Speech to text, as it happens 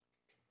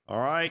All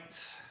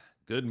right.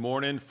 Good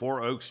morning,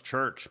 Four Oaks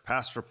Church.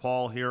 Pastor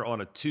Paul here on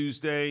a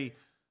Tuesday.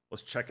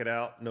 Let's check it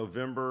out.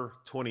 November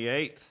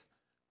 28th,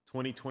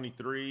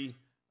 2023.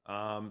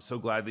 So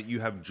glad that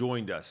you have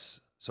joined us.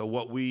 So,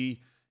 what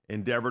we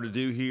endeavor to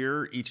do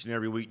here each and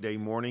every weekday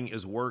morning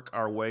is work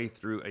our way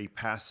through a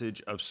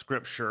passage of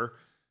Scripture.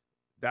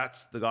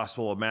 That's the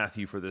Gospel of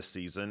Matthew for this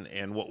season.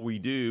 And what we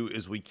do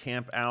is we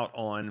camp out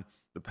on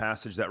the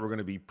passage that we're going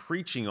to be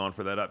preaching on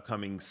for that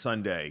upcoming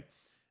Sunday.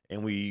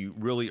 And we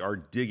really are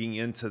digging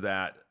into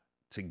that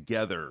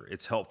together.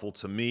 It's helpful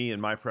to me in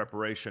my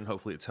preparation.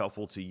 Hopefully, it's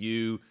helpful to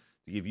you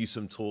to give you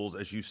some tools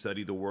as you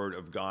study the Word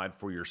of God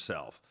for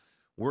yourself.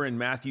 We're in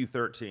Matthew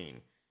 13.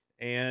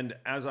 And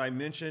as I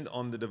mentioned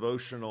on the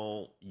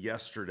devotional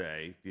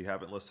yesterday, if you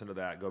haven't listened to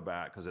that, go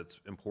back because it's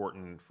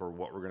important for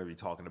what we're going to be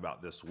talking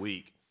about this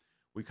week.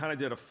 We kind of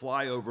did a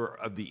flyover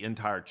of the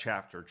entire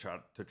chapter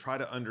to try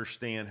to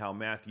understand how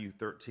Matthew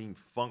 13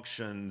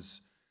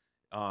 functions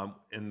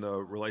in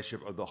the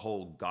relationship of the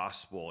whole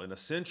gospel. And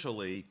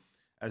essentially,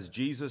 as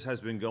Jesus has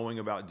been going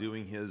about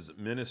doing his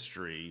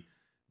ministry,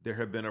 there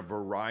have been a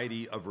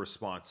variety of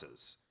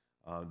responses.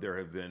 There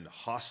have been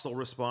hostile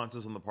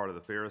responses on the part of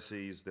the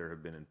Pharisees. There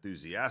have been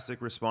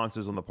enthusiastic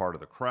responses on the part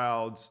of the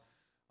crowds.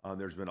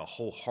 There's been a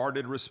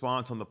wholehearted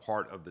response on the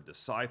part of the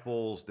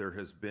disciples. There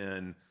has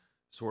been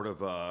sort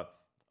of a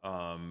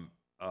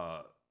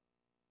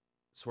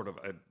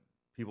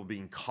people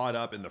being caught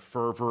up in the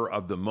fervor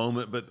of the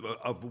moment, but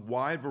a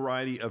wide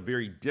variety of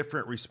very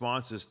different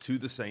responses to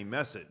the same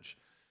message.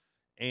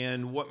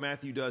 And what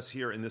Matthew does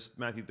here in this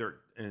Matthew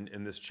 13,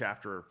 in this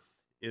chapter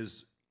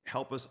is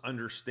help us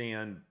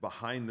understand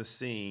behind the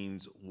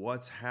scenes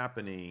what's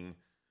happening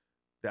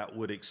that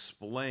would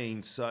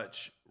explain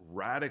such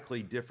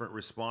radically different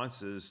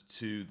responses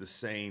to the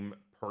same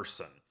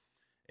person.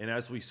 And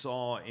as we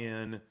saw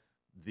in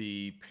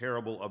the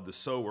parable of the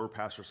sower,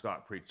 Pastor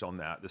Scott preached on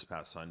that this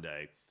past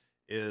Sunday,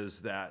 is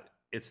that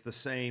it's the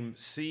same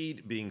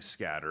seed being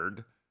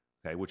scattered,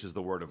 okay, which is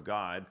the word of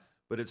God,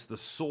 but it's the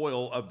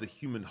soil of the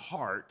human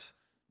heart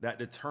that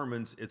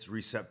determines its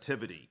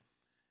receptivity.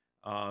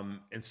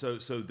 And so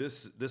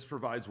this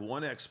provides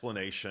one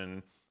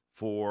explanation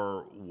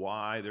for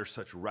why there's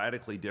such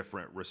radically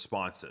different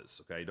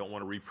responses. Okay, I don't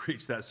want to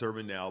repreach that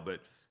sermon now, but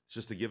it's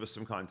just to give us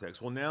some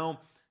context. Well, now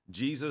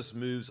Jesus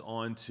moves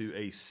on to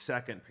a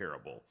second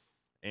parable.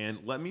 And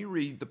let me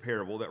read the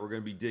parable that we're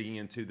going to be digging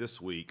into this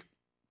week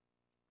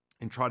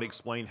and try to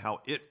explain how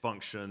it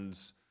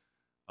functions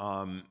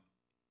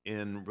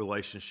in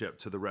relationship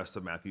to the rest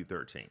of Matthew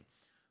 13.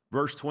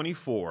 Verse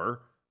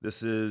 24,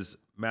 this is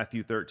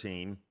Matthew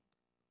 13,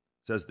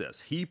 says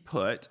this: He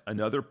put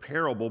another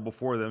parable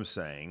before them,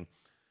 saying,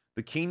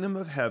 The kingdom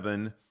of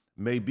heaven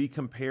may be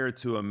compared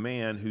to a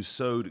man who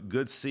sowed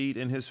good seed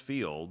in his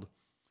field,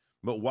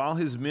 but while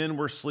his men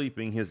were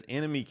sleeping, his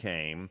enemy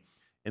came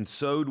and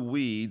sowed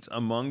weeds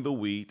among the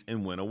wheat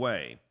and went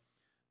away.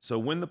 So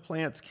when the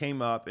plants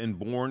came up and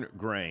bore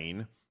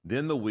grain,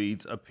 then the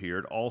weeds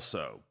appeared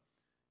also.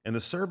 And the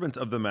servant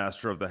of the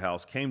master of the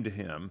house came to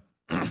him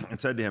and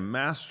said to him,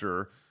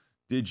 Master,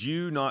 did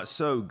you not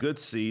sow good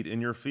seed in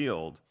your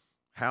field?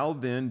 How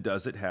then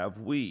does it have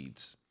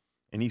weeds?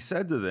 And he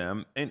said to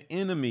them, An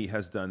enemy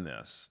has done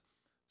this.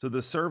 So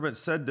the servant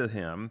said to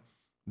him,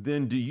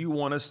 Then do you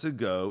want us to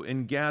go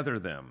and gather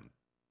them?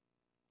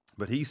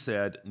 But he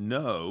said,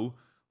 No,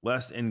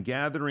 lest in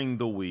gathering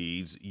the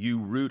weeds you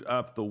root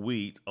up the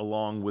wheat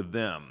along with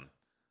them.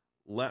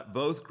 Let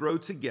both grow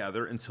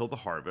together until the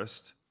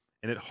harvest.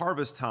 And at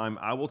harvest time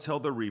I will tell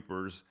the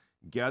reapers,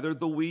 Gather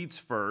the weeds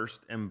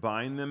first and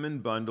bind them in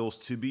bundles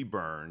to be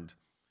burned,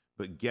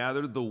 but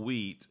gather the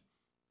wheat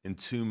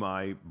into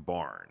my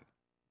barn.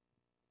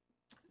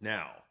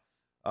 Now,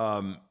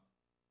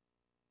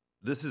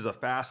 this is a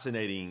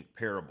fascinating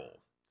parable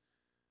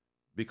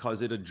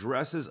because it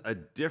addresses a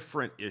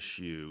different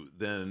issue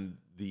than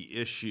the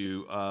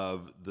issue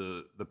of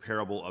the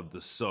parable of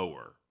the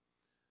sower.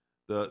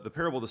 The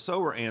parable of the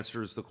sower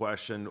answers the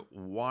question,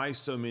 why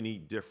so many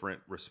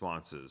different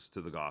responses to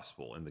the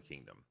gospel in the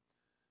kingdom?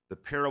 The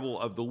parable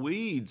of the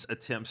weeds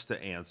attempts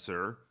to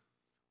answer,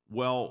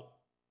 well,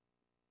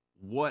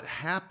 what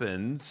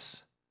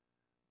happens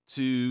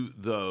to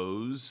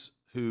those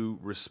who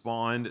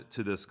respond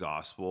to this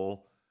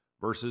gospel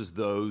versus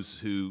those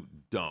who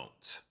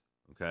don't?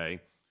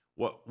 Okay,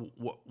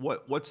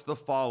 what's the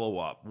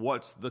follow-up?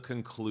 What's the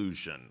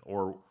conclusion?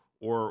 Or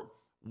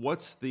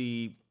what's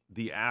the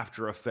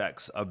after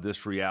effects of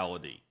this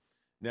reality?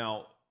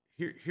 Now,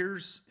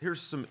 here's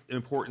some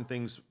important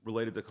things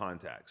related to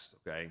context.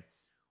 Okay,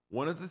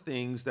 one of the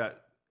things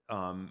that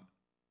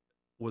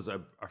was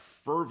a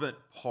fervent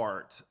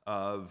part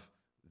of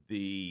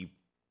the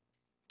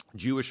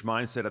Jewish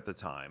mindset at the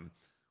time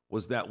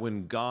was that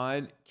when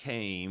God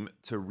came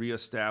to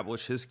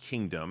reestablish his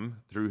kingdom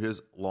through his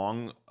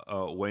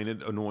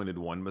long-awaited anointed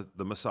one,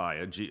 the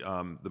Messiah,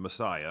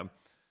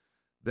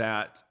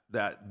 that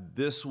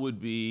this would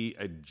be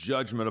a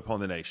judgment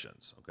upon the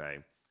nations, okay?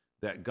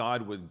 That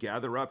God would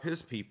gather up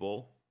his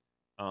people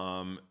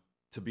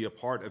to be a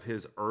part of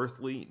his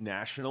earthly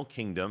national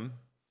kingdom,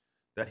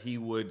 that he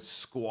would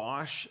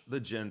squash the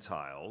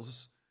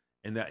Gentiles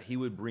and that he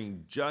would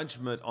bring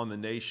judgment on the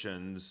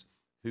nations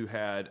who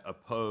had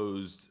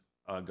opposed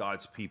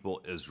God's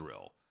people,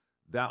 Israel.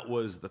 That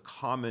was the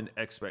common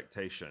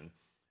expectation.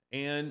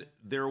 And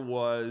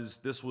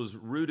this was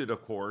rooted,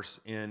 of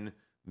course, in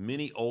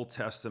many Old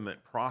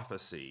Testament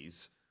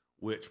prophecies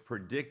which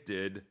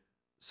predicted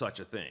such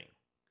a thing,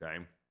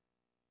 okay?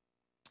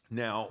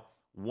 Now,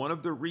 one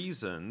of the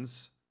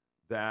reasons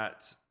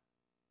that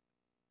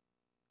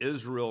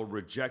Israel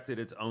rejected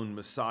its own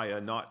Messiah,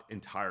 not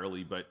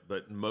entirely,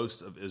 but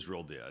most of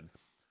Israel did,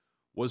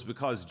 was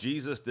because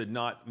Jesus did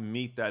not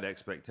meet that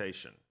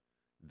expectation.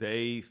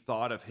 They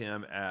thought of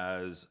him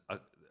as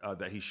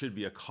that he should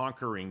be a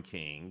conquering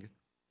king,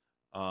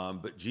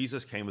 but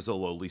Jesus came as a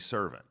lowly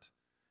servant,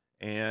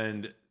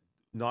 and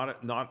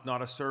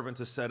not a servant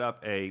to set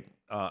up a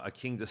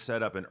king to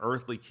set up an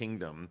earthly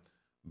kingdom,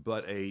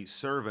 but a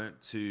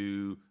servant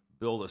to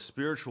build a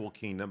spiritual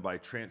kingdom by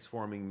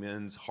transforming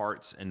men's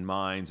hearts and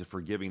minds and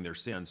forgiving their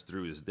sins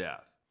through his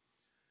death.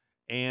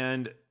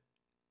 And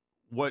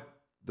what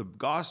the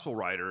gospel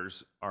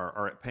writers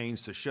are at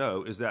pains to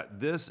show is that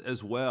this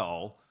as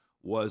well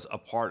was a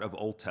part of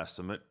Old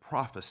Testament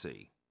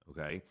prophecy,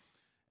 okay?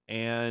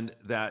 And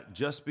that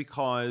just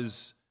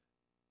because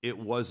it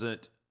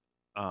wasn't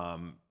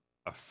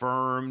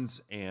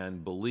affirmed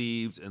and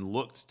believed and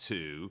looked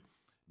to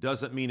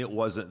doesn't mean it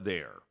wasn't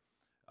there.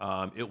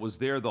 It was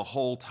there the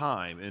whole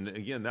time. And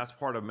again, that's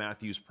part of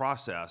Matthew's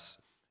process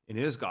in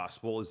his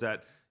gospel, is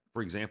that,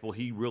 for example,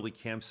 he really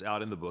camps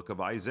out in the book of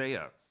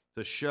Isaiah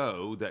to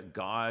show that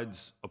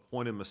God's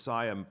appointed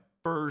Messiah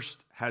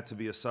first had to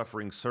be a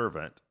suffering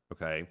servant,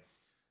 okay?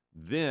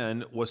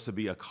 Then was to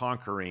be a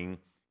conquering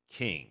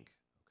king,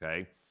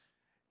 okay?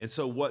 And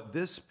so what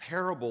this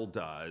parable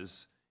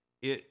does,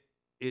 it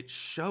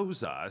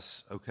shows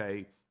us,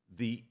 okay,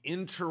 the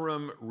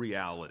interim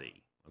reality,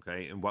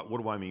 okay? And what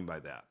do I mean by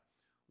that?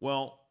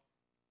 Well,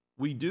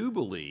 we do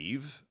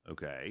believe,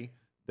 okay,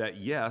 that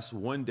yes,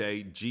 one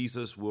day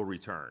Jesus will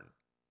return.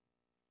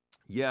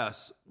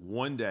 Yes,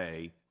 one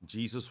day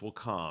Jesus will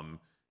come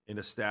and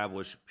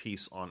establish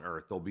peace on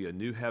earth. There'll be a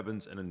new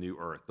heavens and a new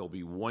earth. There'll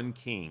be one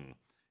king.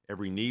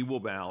 Every knee will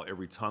bow,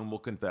 every tongue will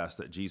confess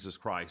that Jesus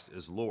Christ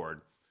is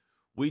Lord.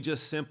 We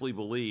just simply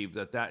believe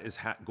that that is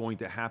going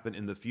to happen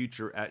in the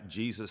future at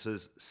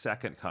Jesus's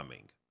second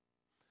coming.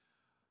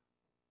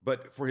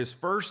 But for his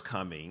first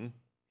coming,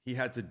 he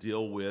had to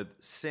deal with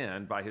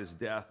sin by his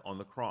death on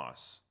the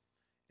cross.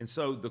 And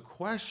so the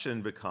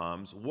question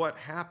becomes, what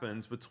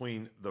happens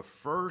between the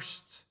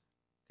first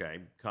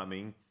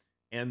coming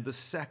and the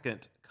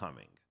second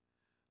coming?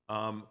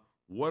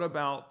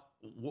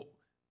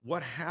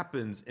 What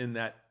happens in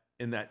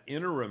that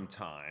interim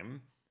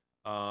time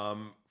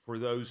for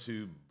those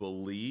who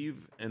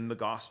believe in the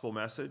gospel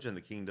message and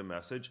the kingdom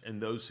message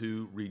and those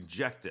who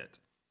reject it?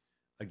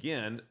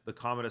 Again, the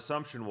common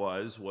assumption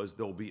was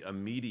there'll be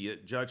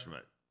immediate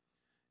judgment.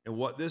 And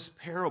what this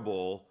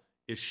parable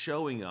is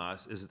showing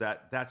us is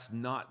that that's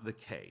not the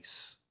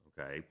case,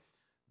 okay?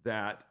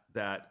 That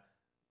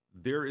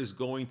there is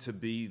going to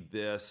be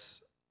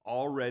this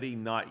already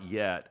not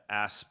yet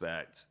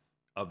aspect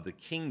of the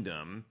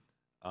kingdom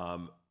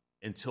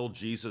until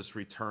Jesus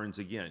returns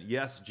again.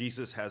 Yes,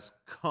 Jesus has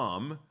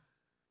come,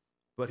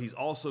 but he's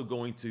also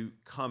going to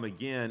come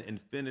again and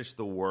finish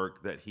the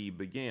work that he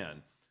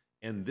began.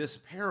 And this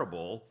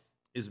parable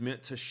is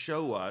meant to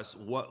show us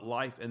what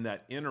life in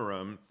that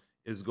interim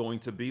is going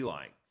to be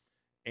like.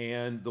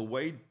 And the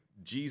way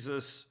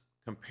Jesus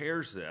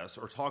compares this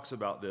or talks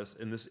about this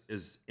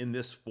is in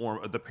this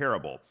form of the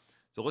parable.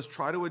 So let's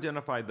try to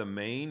identify the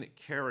main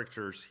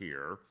characters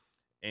here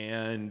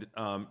and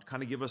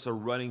kind of give us a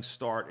running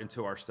start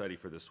into our study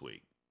for this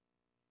week.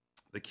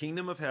 The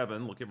kingdom of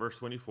heaven, look at verse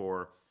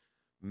 24,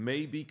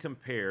 may be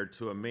compared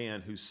to a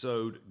man who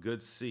sowed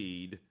good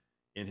seed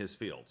in his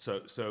field.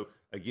 So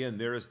again,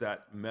 there is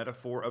that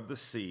metaphor of the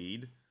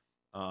seed.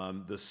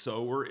 The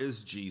sower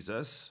is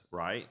Jesus,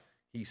 right?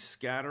 He's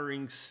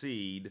scattering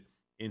seed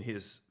in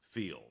his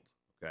field,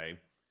 okay?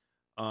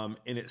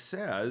 And it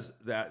says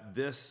that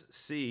this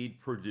seed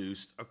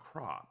produced a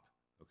crop,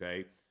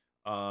 okay?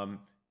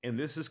 And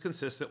this is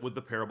consistent with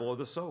the parable of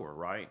the sower,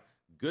 right?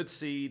 Good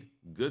seed,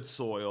 good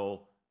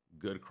soil,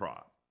 good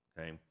crop,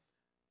 okay?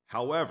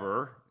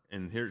 However,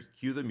 and here's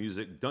cue the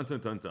music, dun dun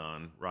dun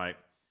dun, right?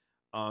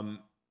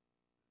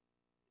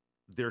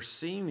 There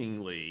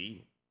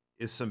seemingly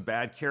is some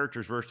bad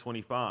characters, verse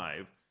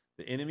 25.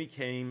 The enemy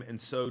came and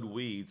sowed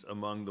weeds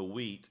among the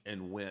wheat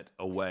and went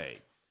away.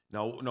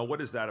 Now, what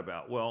is that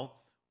about? Well,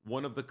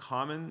 one of the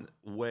common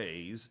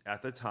ways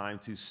at the time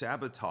to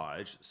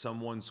sabotage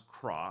someone's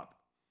crop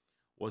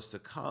was to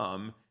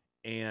come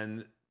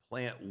and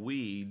plant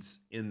weeds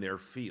in their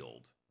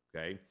field,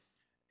 okay?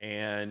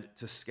 And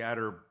to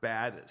scatter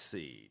bad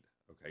seed,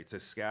 okay? To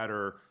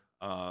scatter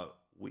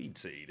weed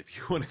seed, if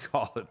you want to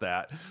call it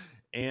that.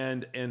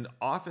 And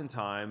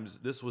oftentimes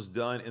this was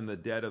done in the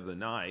dead of the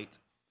night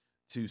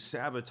to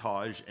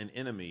sabotage an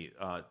enemy,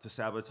 to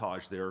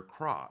sabotage their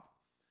crop.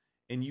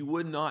 And you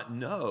would not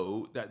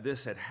know that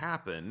this had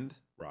happened,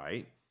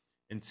 right?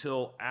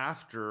 Until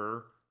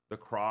after the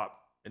crop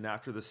and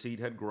after the seed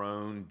had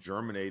grown,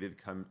 germinated,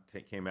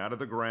 came out of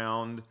the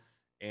ground,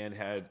 and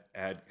had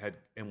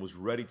and was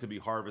ready to be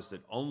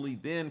harvested. Only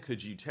then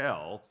could you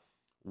tell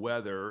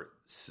whether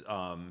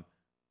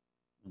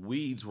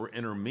weeds were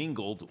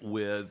intermingled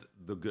with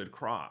the good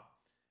crop.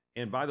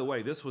 And by the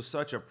way, this was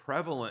such a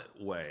prevalent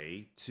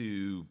way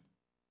to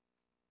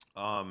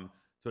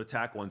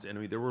attack one's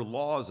enemy. There were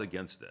laws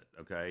against it.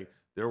 Okay,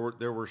 there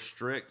were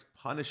strict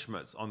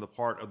punishments on the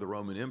part of the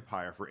Roman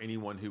Empire for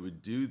anyone who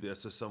would do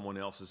this to someone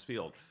else's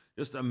field.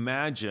 Just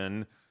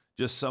imagine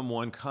just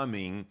someone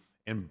coming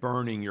and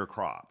burning your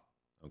crop.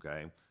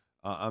 Okay,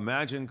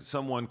 imagine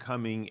someone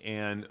coming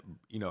and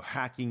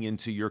hacking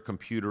into your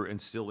computer and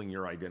stealing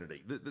your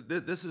identity.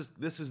 This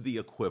is the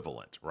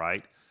equivalent,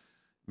 right?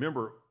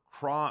 Remember,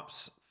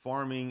 crops,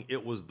 farming,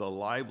 it was the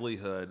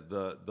livelihood,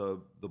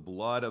 the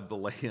blood of the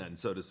land,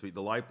 so to speak,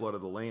 the lifeblood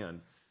of the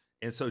land.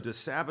 And so to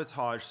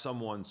sabotage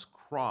someone's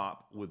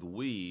crop with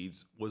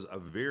weeds was a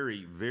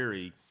very,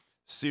 very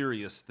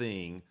serious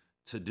thing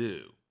to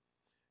do.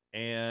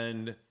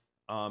 And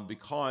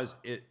because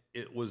it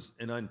was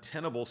an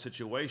untenable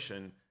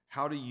situation,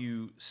 how do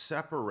you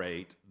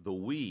separate the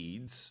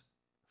weeds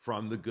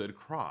from the good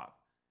crop?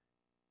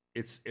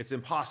 It's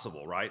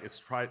impossible, right?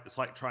 It's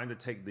like trying to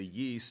take the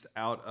yeast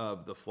out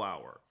of the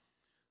flour.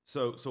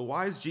 So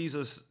why is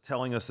Jesus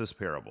telling us this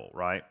parable,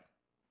 right?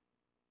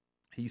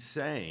 He's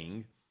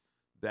saying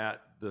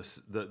that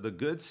the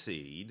good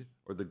seed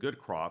or the good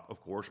crop, of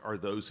course, are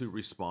those who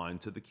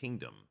respond to the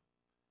kingdom.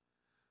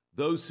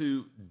 Those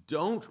who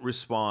don't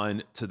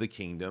respond to the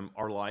kingdom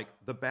are like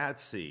the bad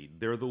seed.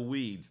 They're the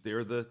weeds.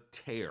 They're the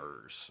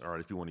tares, all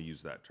right, if you want to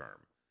use that term.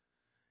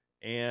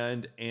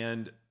 And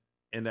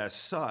as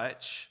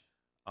such,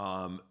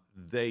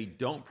 they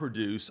don't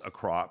produce a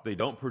crop. They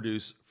don't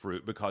produce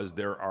fruit because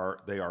they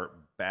are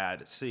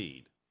bad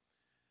seed.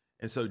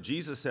 And so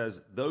Jesus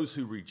says those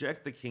who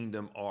reject the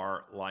kingdom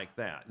are like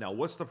that. Now,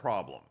 what's the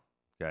problem?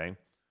 Okay.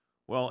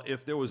 Well,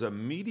 if there was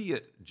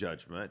immediate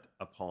judgment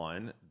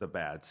upon the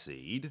bad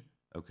seed,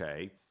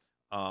 okay,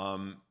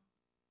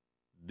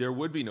 there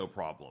would be no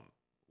problem.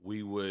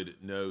 We would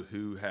know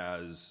who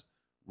has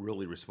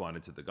really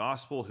responded to the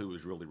gospel, who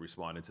has really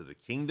responded to the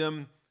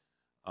kingdom,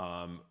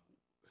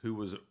 who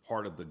was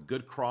part of the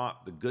good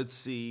crop, the good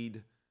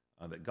seed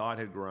that God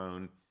had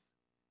grown.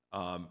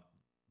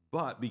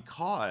 But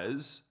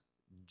because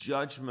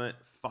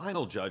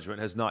final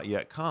judgment has not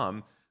yet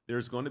come,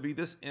 there's going to be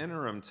this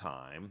interim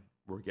time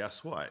where,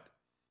 guess what?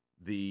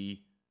 The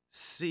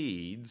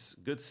seeds,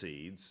 good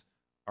seeds,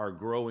 are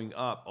growing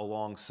up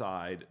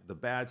alongside the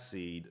bad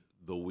seed,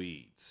 the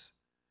weeds.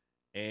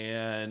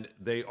 And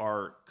they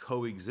are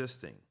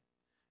coexisting.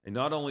 And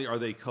not only are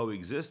they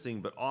coexisting,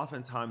 but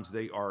oftentimes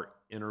they are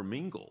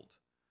intermingled.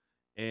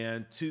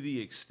 And to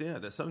the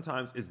extent that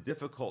sometimes it's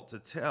difficult to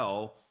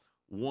tell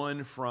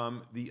one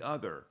from the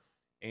other.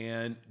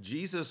 And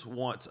Jesus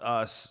wants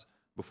us,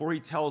 before he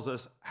tells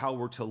us how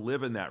we're to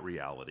live in that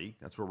reality,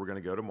 that's where we're going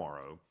to go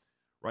tomorrow.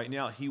 Right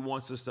now, he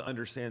wants us to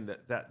understand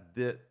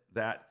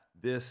that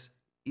this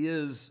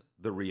is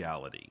the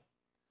reality.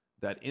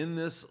 That in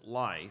this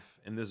life,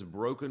 in this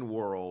broken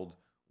world,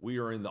 we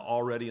are in the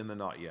already and the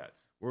not yet.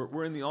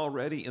 We're in the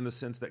already in the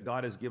sense that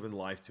God has given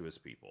life to his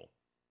people.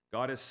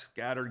 God has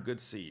scattered good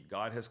seed.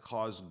 God has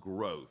caused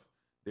growth.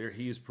 There,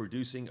 he is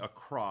producing a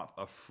crop,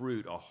 a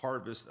fruit, a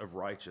harvest of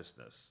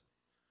righteousness.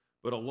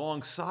 But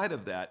alongside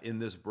of that, in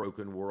this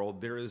broken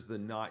world, there is the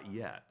not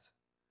yet.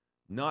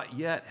 Not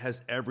yet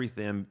has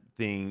everything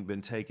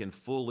been taken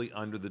fully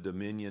under the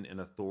dominion and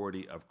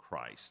authority of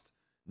Christ.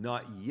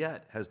 Not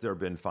yet has there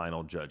been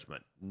final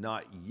judgment.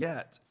 Not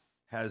yet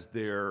has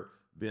there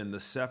been the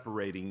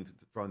separating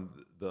from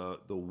the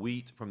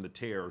wheat from the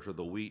tares or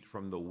the wheat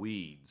from the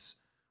weeds.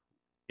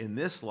 In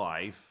this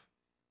life,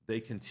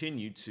 they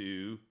continue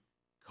to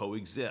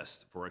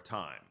coexist for a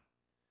time.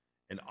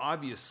 And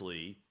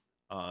obviously,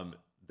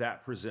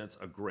 that presents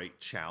a great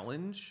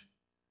challenge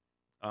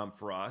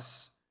for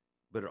us,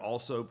 but it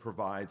also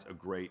provides a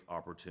great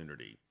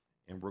opportunity.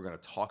 And we're going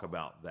to talk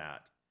about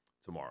that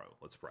tomorrow.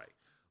 Let's pray.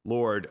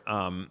 Lord,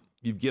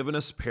 you've given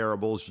us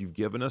parables, you've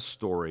given us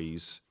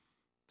stories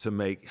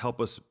to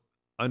help us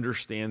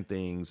understand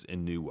things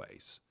in new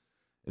ways.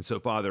 And so,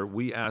 Father,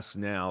 we ask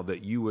now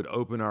that you would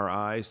open our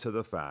eyes to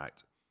the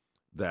fact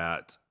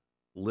that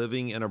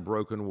living in a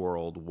broken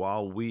world,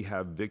 while we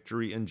have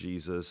victory in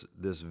Jesus,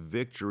 this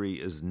victory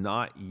is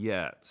not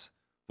yet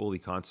fully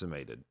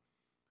consummated.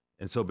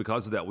 And so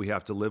because of that, we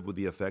have to live with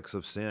the effects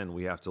of sin.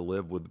 We have to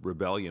live with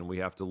rebellion. We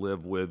have to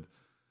live with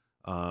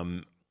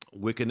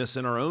wickedness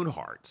in our own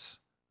hearts,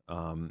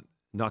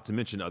 not to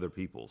mention other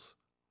people's.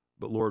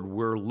 But Lord,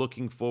 we're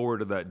looking forward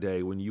to that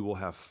day when you will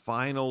have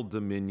final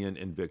dominion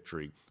and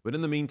victory. But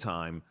in the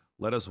meantime,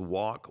 let us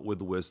walk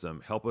with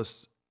wisdom. Help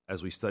us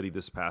as we study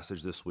this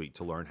passage this week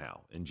to learn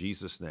how. In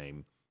Jesus'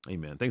 name,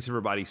 amen. Thanks,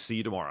 everybody. See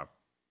you tomorrow.